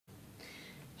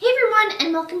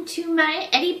and welcome to my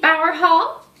Eddie Bauer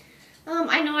haul.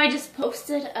 I know I just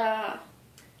posted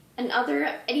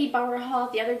another Eddie Bauer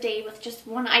haul the other day with just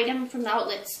one item from the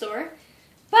outlet store,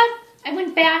 but I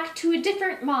went back to a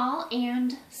different mall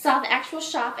and saw the actual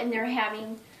shop, and they're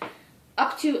having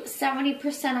up to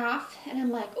 70% off, and I'm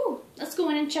like, oh, let's go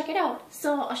in and check it out.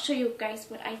 So I'll show you guys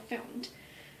what I found.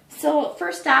 So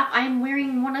first off, I'm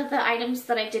wearing one of the items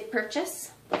that I did purchase.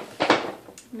 I'm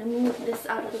going to move this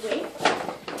out of the way.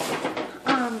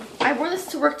 I wore this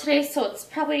to work today, so it's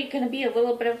probably going to be a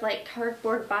little bit of like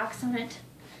cardboard box on it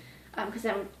because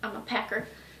I'm a packer.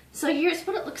 So here's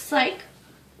what it looks like.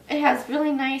 It has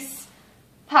really nice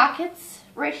pockets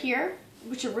right here,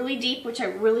 which are really deep, which I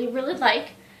really like.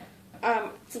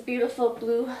 It's a beautiful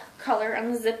blue color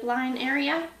on the zip line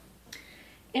area.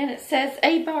 And it says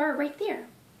Eddie Bauer right there.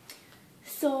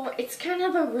 So it's kind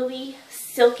of a really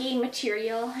silky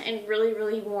material and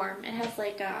really warm. It has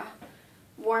like a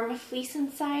warm fleece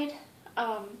inside.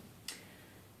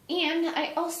 And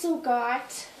I also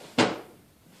got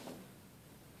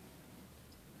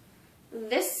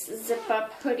this zip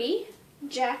up hoodie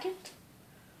jacket.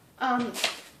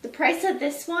 The price of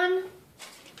this one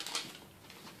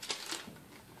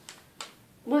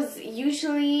was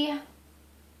usually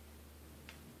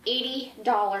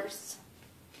 $80.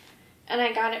 And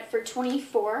I got it for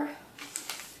 $24,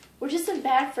 which isn't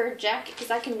bad for a jacket because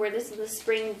I can wear this in the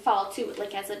spring and fall too,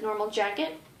 like as a normal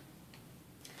jacket.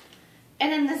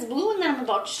 And then this blue one that I'm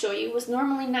about to show you was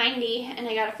normally $90, and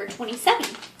I got it for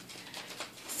 $27.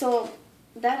 So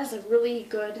that is a really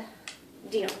good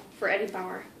deal for Eddie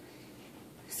Bauer.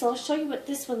 So I'll show you what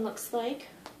this one looks like.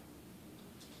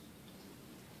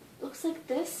 It looks like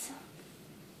this.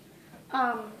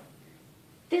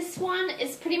 This one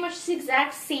is pretty much the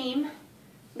exact same,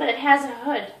 but it has a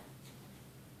hood.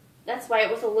 That's why it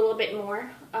was a little bit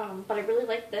more, but I really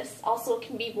like this. Also, it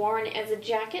can be worn as a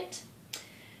jacket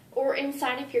or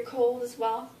inside if you're cold as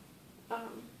well.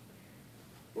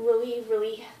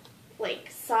 Really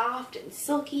like soft and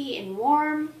silky and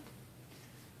warm.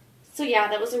 So yeah,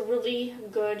 that was a really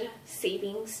good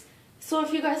savings. So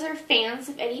if you guys are fans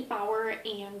of Eddie Bauer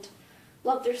and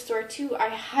love their store too, I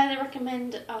highly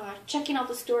recommend checking out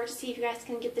the store to see if you guys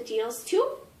can get the deals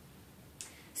too.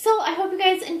 So I hope you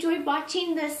guys enjoyed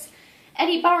watching this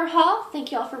Eddie Bauer haul.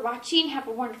 Thank you all for watching. Have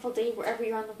a wonderful day wherever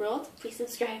you're on the world. Please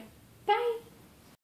subscribe. Bye!